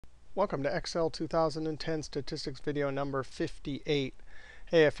Welcome to Excel 2010 Statistics video number 58.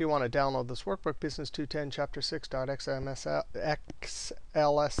 Hey, if you want to download this workbook, Business 210 Chapter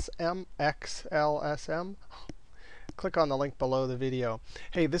 6.xlsm, click on the link below the video.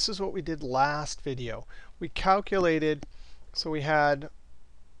 Hey, this is what we did last video. We calculated, so we had,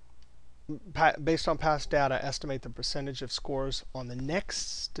 based on past data, estimate the percentage of scores on the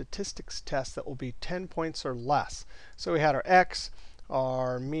next statistics test that will be 10 points or less. So we had our x,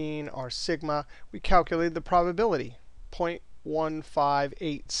 our mean, our sigma. We calculated the probability,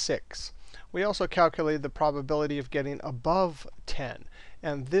 0.1586. We also calculated the probability of getting above 10.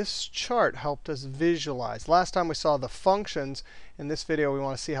 And this chart helped us visualize. Last time we saw the functions. In this video, we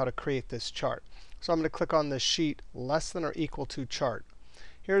want to see how to create this chart. So I'm going to click on the sheet less than or equal to chart.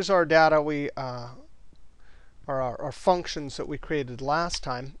 Here's our data, our functions that we created last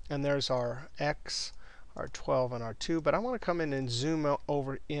time. And there's our x, our 12, and our 2. But I want to come in and zoom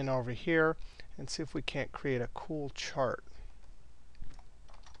over here and see if we can't create a cool chart.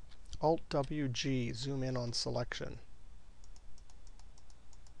 Alt-WG, zoom in on selection.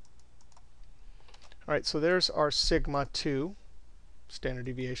 All right, so there's our sigma 2, standard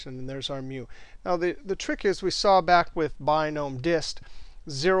deviation, and there's our mu. Now, the trick is we saw back with NORM.DIST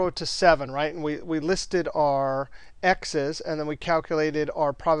 0 to 7, right? And we listed our x's, and then we calculated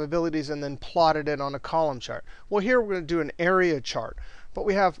our probabilities and then plotted it on a column chart. Well, here we're going to do an area chart. But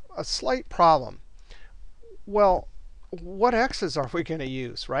we have a slight problem. Well, what x's are we going to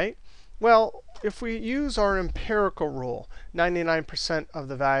use, right? Well, if we use our empirical rule, 99% of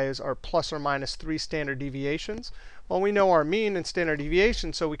the values are plus or minus 3 standard deviations. Well, we know our mean and standard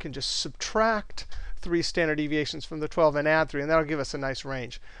deviation, so we can just subtract 3 standard deviations from the 12 and add 3, and that'll give us a nice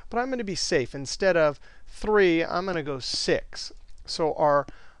range. But I'm going to be safe. Instead of 3, I'm going to go 6. So our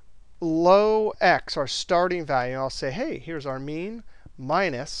low x, our starting value, I'll say, hey, here's our mean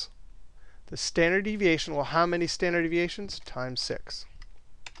minus the standard deviation. Well, how many standard deviations? Times 6.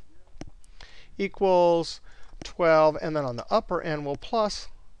 Equals 12. And then on the upper end, we'll plus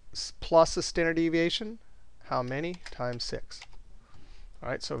the standard deviation. How many? Times 6. All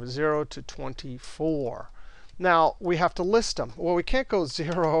right, so 0 to 24. Now, we have to list them. Well, we can't go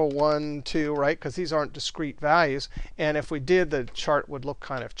 0, 1, 2, right, because these aren't discrete values. And if we did, the chart would look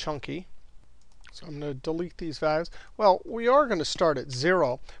kind of chunky. So I'm going to delete these values. Well, we are going to start at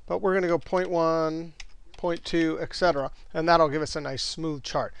 0, but we're going to go 0.1, 0.2, etc. And that'll give us a nice smooth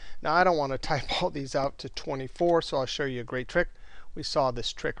chart. Now, I don't want to type all these out to 24, so I'll show you a great trick. We saw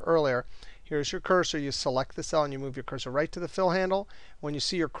this trick earlier. Here's your cursor. You select the cell, and you move your cursor right to the fill handle. When you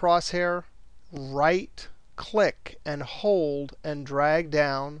see your crosshair, right-click and hold and drag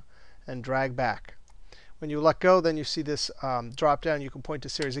down and drag back. When you let go, then you see this drop down. You can point to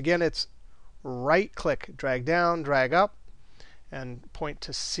series. Again, it's right-click, drag down, drag up, and point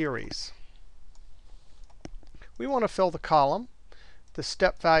to series. We want to fill the column. The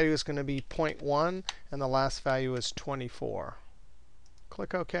step value is going to be 0.1, and the last value is 24.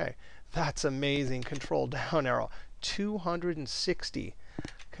 Click OK. That's amazing. Control down arrow. 260.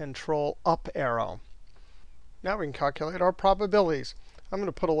 Control up arrow. Now we can calculate our probabilities. I'm going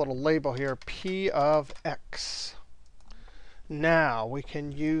to put a little label here, P of x. Now we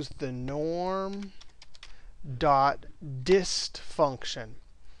can use the NORM.DIST function.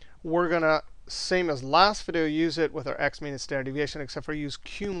 We're going to, same as last video, use it with our x, mean, and standard deviation, except for use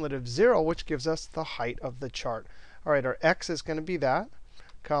cumulative 0, which gives us the height of the chart. All right, our x is going to be that,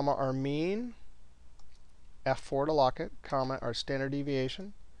 comma, our mean, F4 to lock it, comma, our standard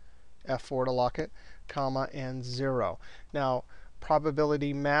deviation, F4 to lock it, comma, and 0. Now,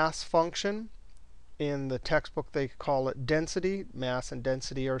 probability mass function, in the textbook they call it density. Mass and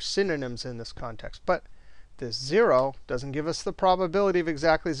density are synonyms in this context. But this 0 doesn't give us the probability of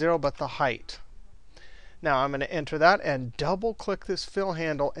exactly 0, but the height. Now I'm going to enter that and double-click this fill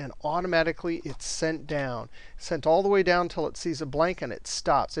handle, and automatically it's sent down. Sent all the way down until it sees a blank, and it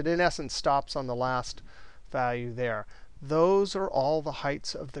stops. It, in essence, stops on the last value there. Those are all the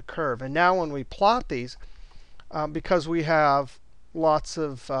heights of the curve. And now when we plot these, because we have lots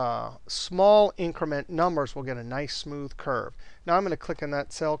of small increment numbers, we'll get a nice smooth curve. Now I'm going to click on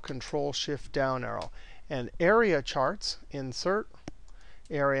that cell, Control-Shift down arrow. And area charts, insert,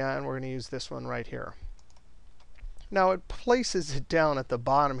 area, and we're going to use this one right here. Now it places it down at the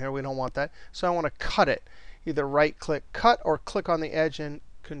bottom here. We don't want that. So I want to cut it. Either right-click, cut, or click on the edge and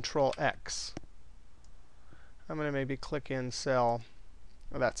Control-X. I'm going to maybe click in cell,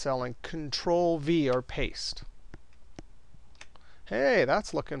 or that cell, and Control-V, or paste. Hey,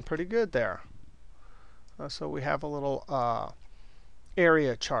 that's looking pretty good there. So we have a little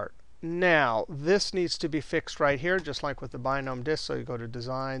area chart. Now, this needs to be fixed right here, just like with the NORM.DIST. So you go to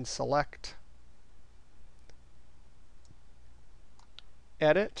Design, Select,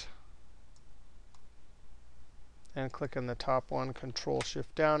 Edit, and click on the top one,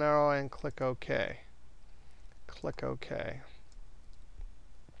 Control-Shift-Down arrow, and click OK. Click OK.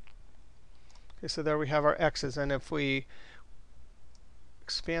 Okay, so there we have our x's. And if we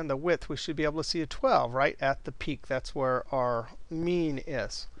expand the width, we should be able to see a 12 right at the peak. That's where our mean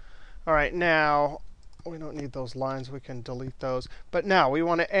is. All right, now we don't need those lines. We can delete those. But now we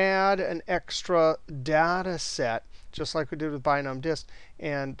want to add an extra data set, just like we did with NORM.DIST.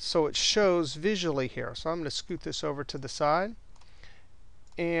 And so it shows visually here. So I'm going to scoot this over to the side.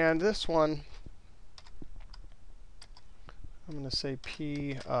 And this one, I'm going to say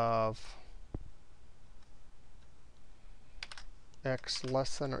P of x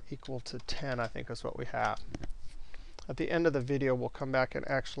less than or equal to 10, I think is what we have. At the end of the video, we'll come back and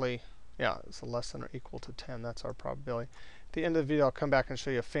actually, yeah, it's less than or equal to 10. That's our probability. At the end of the video, I'll come back and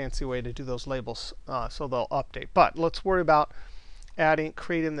show you a fancy way to do those labels so they'll update. But let's worry about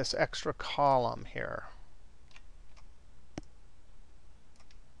creating this extra column here.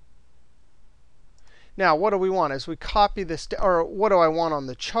 Now, what do we want? As we copy this, or what do I want on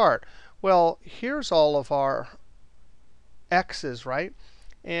the chart? Well, here's all of our x's, right?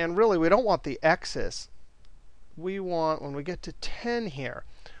 And really, we don't want the x's. We want, when we get to 10 here,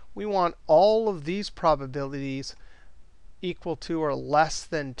 we want all of these probabilities equal to or less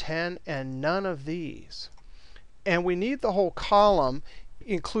than 10, and none of these. And we need the whole column,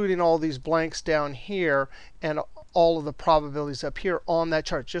 including all these blanks down here and all of the probabilities up here on that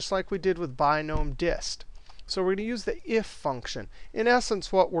chart, just like we did with NORM.DIST. So we're going to use the if function. In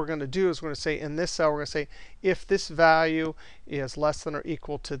essence, what we're going to do is we're going to say in this cell, we're going to say if this value is less than or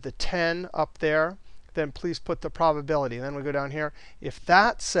equal to the 10 up there, then please put the probability. And then we go down here. If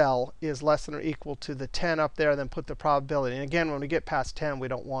that cell is less than or equal to the 10 up there, then put the probability. And again, when we get past 10, we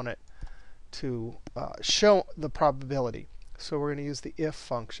don't want it to show the probability. So we're going to use the if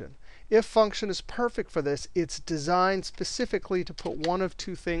function. If function is perfect for this. It's designed specifically to put one of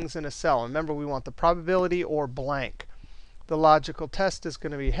two things in a cell. Remember, we want the probability or blank. The logical test is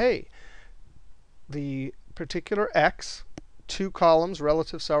going to be, hey, the particular x, 2 columns,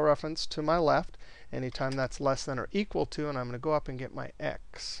 relative cell reference to my left, anytime that's less than or equal to, and I'm going to go up and get my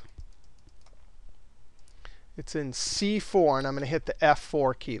x. It's in C4, and I'm going to hit the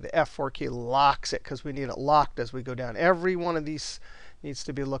F4 key. The F4 key locks it because we need it locked as we go down. Every one of these needs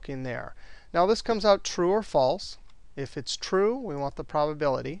to be looking there. Now, this comes out true or false. If it's true, we want the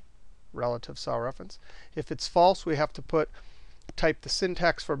probability, relative cell reference. If it's false, we have to type the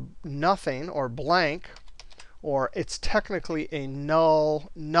syntax for nothing or blank, or it's technically a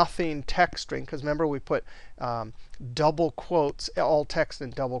null, nothing text string, because remember, we put double quotes, all text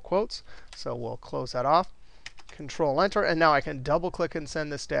in double quotes. So we'll close that off. Control-Enter. And now I can double-click and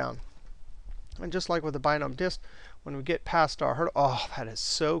send this down. And just like with the NORM.DIST, when we get past our hurdle, oh, that is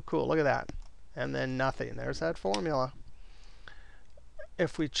so cool. Look at that. And then nothing. There's that formula.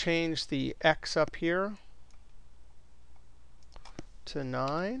 If we change the x up here to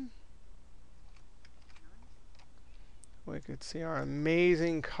 9, we could see our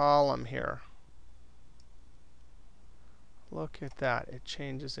amazing column here. Look at that. It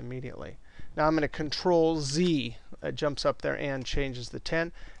changes immediately. Now I'm going to Control Z. It jumps up there and changes the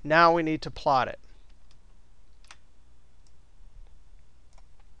 10. Now we need to plot it.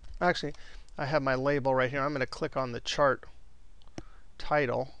 Actually, I have my label right here. I'm going to click on the chart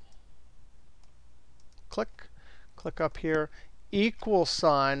title. Click. Click up here. Equal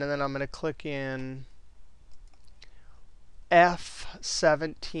sign. And then I'm going to click in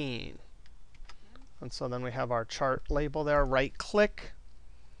F17. And so then we have our chart label there. Right click,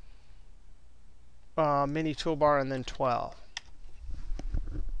 mini toolbar, and then 12.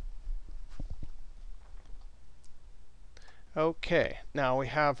 OK, now we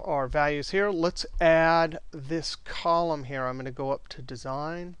have our values here. Let's add this column here. I'm going to go up to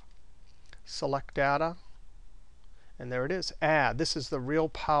Design, Select Data, and there it is. Add. This is the real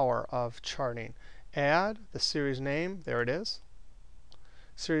power of charting. Add the series name. There it is.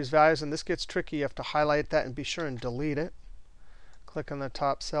 Series values, and this gets tricky. You have to highlight that and be sure and delete it. Click on the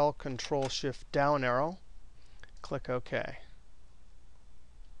top cell, Control-Shift-Down arrow. Click OK.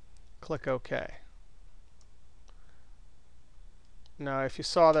 Click OK. Now, if you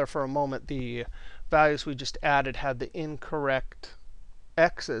saw there for a moment, the values we just added had the incorrect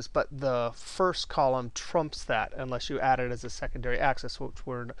x's, but the first column trumps that unless you add it as a secondary axis, which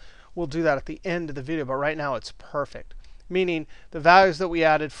we'll do that at the end of the video. But right now, it's perfect. Meaning the values that we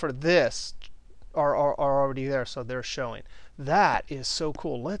added for this are already there, so they're showing. That is so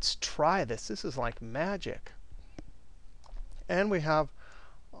cool. Let's try this. This is like magic. And we have,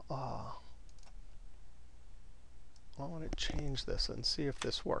 I want to change this and see if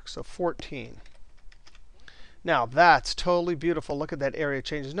this works. So 14. Now that's totally beautiful. Look at that area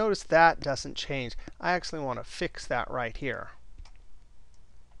changes. Notice that doesn't change. I actually want to fix that right here.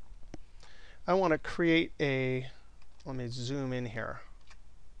 I want to create a, let me zoom in here.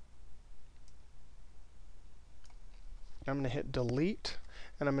 I'm going to hit delete,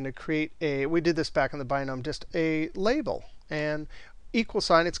 and I'm going to create a, we did this back in the NORM.DIST, a label. And equal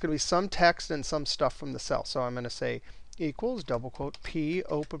sign, it's going to be some text and some stuff from the cell. So I'm going to say equals, double quote, P,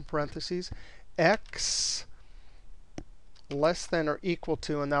 open parentheses, X less than or equal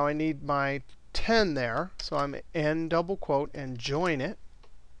to, and now I need my 10 there. So I'm N double quote and join it.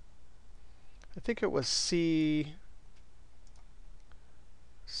 I think it was C4.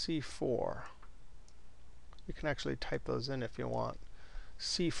 You can actually type those in if you want.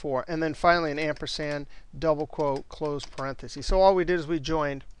 C4. And then finally an ampersand, double quote, close parentheses. So all we did is we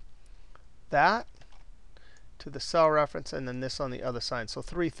joined that to the cell reference and then this on the other side. So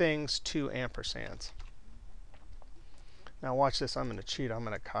 3 things, 2 ampersands. Now watch this. I'm going to cheat. I'm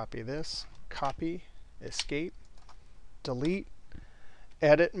going to copy this. Copy, escape, delete,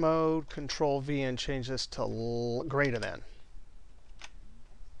 edit mode, Control V, and change this to greater than.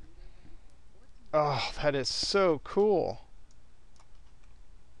 Oh, that is so cool.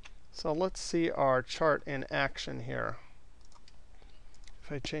 So let's see our chart in action here.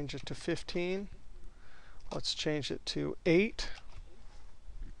 If I change it to 15, let's change it to 8.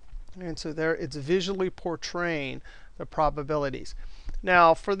 And so there it's visually portraying the probabilities.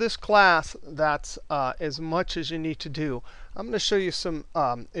 Now, for this class, that's as much as you need to do. I'm going to show you some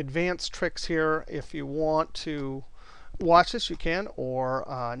advanced tricks here. If you want to watch this, you can,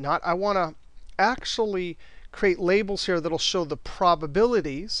 or not. I want to actually create labels here that'll show the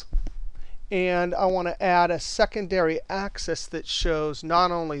probabilities. And I want to add a secondary axis that shows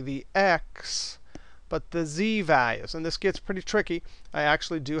not only the x, but the z values. And this gets pretty tricky. I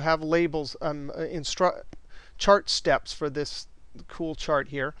actually do have labels, chart steps for this cool chart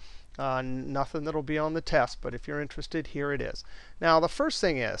here. Nothing that'll be on the test, but if you're interested, here it is. Now, the first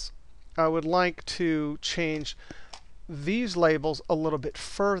thing is I would like to change these labels a little bit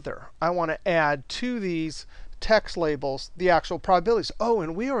further. I want to add to these text labels the actual probabilities. Oh,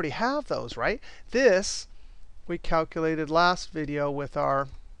 and we already have those, right? This we calculated last video with our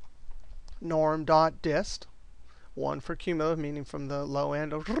NORM.DIST. 1 for cumulative, meaning from the low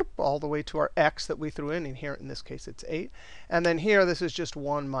end all the way to our x that we threw in. And here, in this case, it's 8. And then here, this is just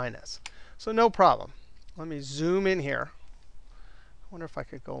 1 minus. So no problem. Let me zoom in here. I wonder if I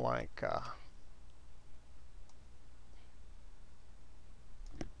could go like,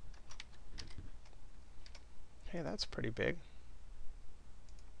 hey, that's pretty big.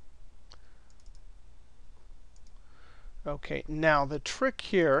 OK, now the trick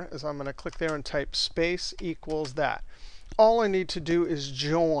here is I'm going to click there and type space equals that. All I need to do is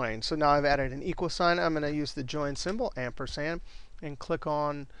join. So now I've added an equal sign. I'm going to use the join symbol, ampersand, and click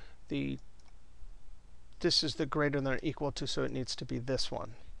on the, this is the greater than or equal to, so it needs to be this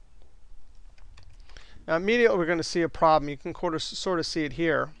one. Now immediately we're going to see a problem. You can sort of see it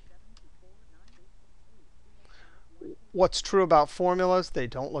here. What's true about formulas? They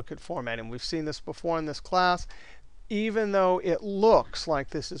don't look at formatting. We've seen this before in this class. Even though it looks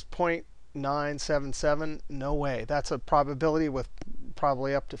like this is 0.977, no way. That's a probability with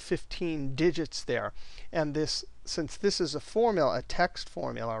probably up to 15 digits there. And this, since this is a formula, a text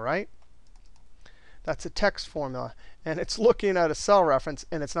formula, right? That's a text formula. And it's looking at a cell reference,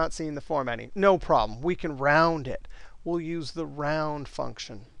 and it's not seeing the formatting. No problem. We can round it. We'll use the round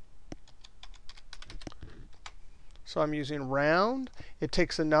function. So I'm using round. It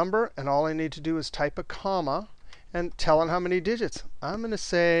takes a number, and all I need to do is type a comma and tell it how many digits. I'm going to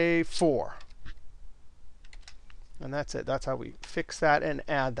say 4. And that's it. That's how we fix that and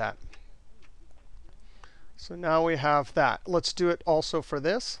add that. So now we have that. Let's do it also for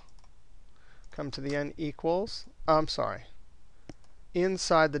this. Come to the end equals. I'm sorry.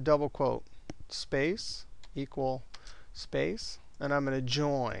 Inside the double quote, space, equal, space. And I'm going to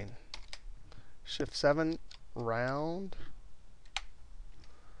join. Shift 7, round.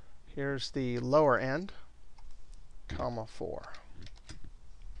 Here's the lower end, comma 4.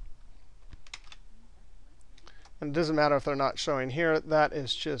 And it doesn't matter if they're not showing here. That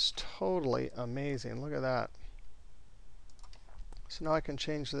is just totally amazing. Look at that. So now I can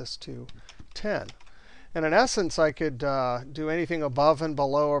change this to 10. And in essence, I could do anything above and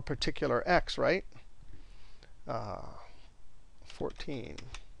below a particular x, right? 14.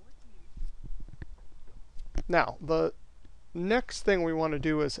 Now, the next thing we want to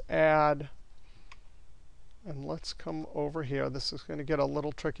do is add, and let's come over here. This is going to get a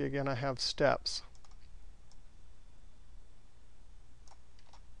little tricky again. I have steps.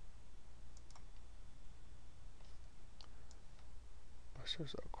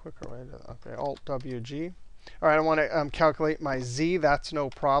 There's a quicker way to, okay, Alt-WG. All right, I want to calculate my z. That's no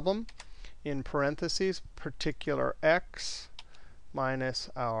problem. In parentheses, particular x minus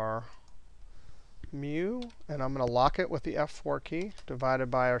our mu. And I'm going to lock it with the F4 key,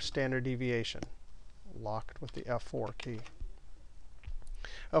 divided by our standard deviation. Locked with the F4 key.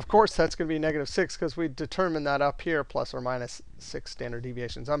 Of course, that's going to be -6 because we determined that up here, plus or minus 6 standard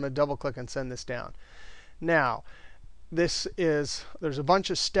deviations. I'm going to double click and send this down. Now, there's a bunch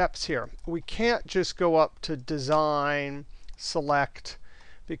of steps here. We can't just go up to design, select,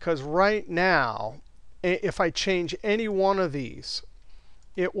 because right now, if I change any one of these,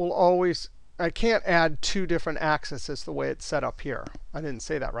 it will always, I can't add 2 different axes the way it's set up here. I didn't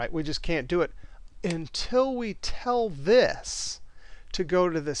say that right. We just can't do it until we tell this to go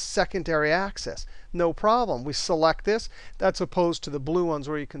to the secondary axis. No problem. We select this. That's opposed to the blue ones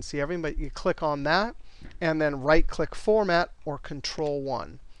where you can see everything. But you click on that, and then right-click Format or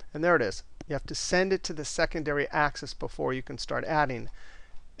Control-1. And there it is. You have to send it to the secondary axis before you can start adding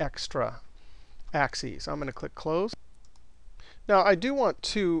extra axes. I'm going to click Close. Now, I do want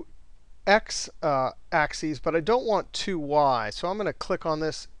 2 x axes, but I don't want 2 y. So I'm going to click on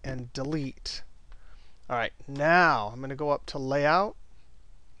this and delete. All right, now I'm going to go up to Layout,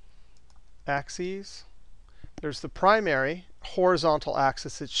 Axes. There's the primary horizontal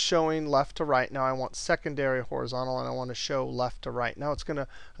axis. It's showing left to right. Now I want secondary horizontal, and I want to show left to right. Now it's going to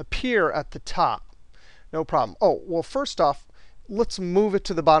appear at the top. No problem. Oh, well, first off, let's move it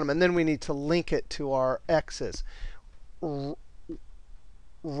to the bottom, and then we need to link it to our x's.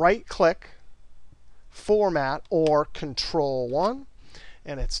 Right-click, Format, or Control-1.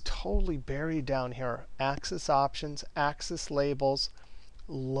 And it's totally buried down here. Axis options, axis labels,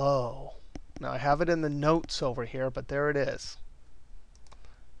 low. Now I have it in the notes over here, but there it is.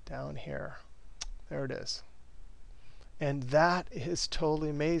 Down here. There it is. And that is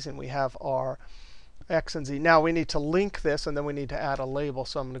totally amazing. We have our x and z. Now we need to link this, and then we need to add a label.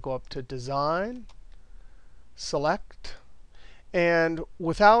 So I'm going to go up to Design, Select. And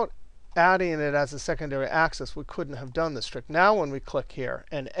without adding it as a secondary axis, we couldn't have done this trick. Now when we click here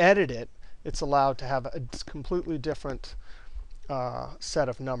and edit it, it's allowed to have a completely different set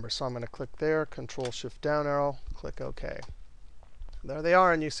of numbers. So I'm going to click there, Control-Shift-Down arrow, click OK. There they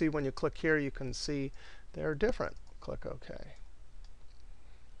are. And you see when you click here, you can see they're different. Click OK.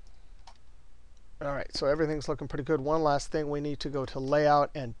 All right, so everything's looking pretty good. One last thing, we need to go to Layout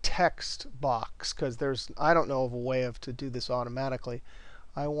and Text Box, because I don't know of a way to do this automatically.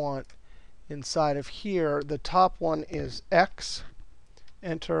 I want inside of here, the top one is X,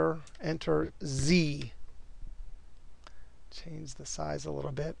 enter Z. Change the size a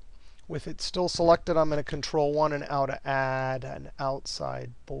little bit. With it still selected, I'm going to Control-1 and out to add an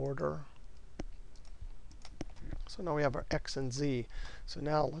outside border. So now we have our X and Z. So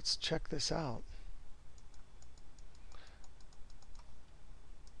now let's check this out.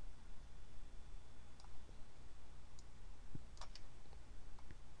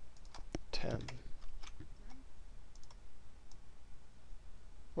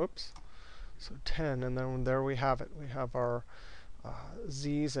 Whoops. So 10, and then there we have it. We have our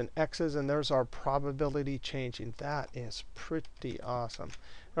z's and x's, and there's our probability changing. That is pretty awesome.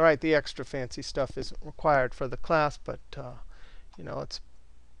 All right, the extra fancy stuff isn't required for the class, but you know, it's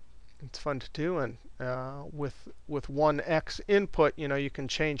fun to do. And with one x input, you know, you can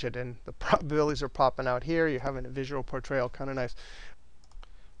change it, and the probabilities are popping out here. You're having a visual portrayal, kind of nice.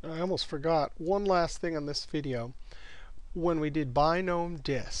 I almost forgot one last thing on this video. When we did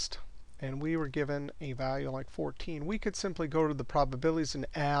NORM.DIST, and we were given a value like 14, we could simply go to the probabilities and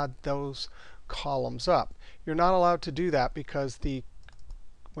add those columns up. You're not allowed to do that because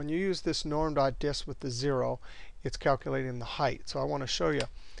when you use this NORM.DIST with the 0, it's calculating the height. So I want to show you.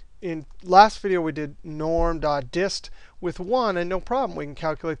 In last video, we did NORM.DIST with 1, and no problem. We can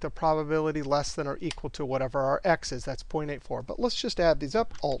calculate the probability less than or equal to whatever our x is. That's 0.84. But let's just add these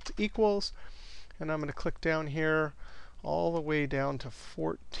up. Alt equals. And I'm going to click down here all the way down to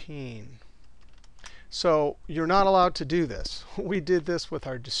 14. So you're not allowed to do this. We did this with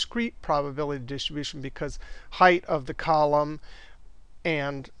our discrete probability distribution because height of the column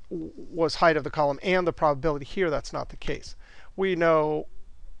was height of the column and the probability. Here, that's not the case. We know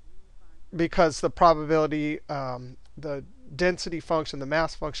because the probability, the density function, the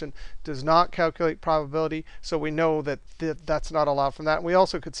mass function, does not calculate probability. So we know that that's not allowed from that. And we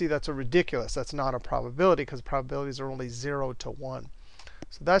also could see that's a ridiculous. That's not a probability because probabilities are only 0 to 1.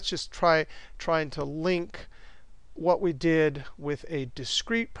 So that's just trying to link what we did with a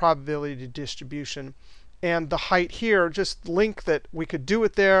discrete probability distribution. And the height here, just link that we could do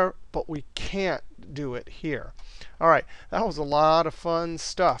it there, but we can't do it here. All right, that was a lot of fun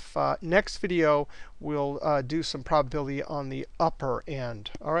stuff. Next video, we'll do some probability on the upper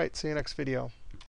end. All right, see you next video.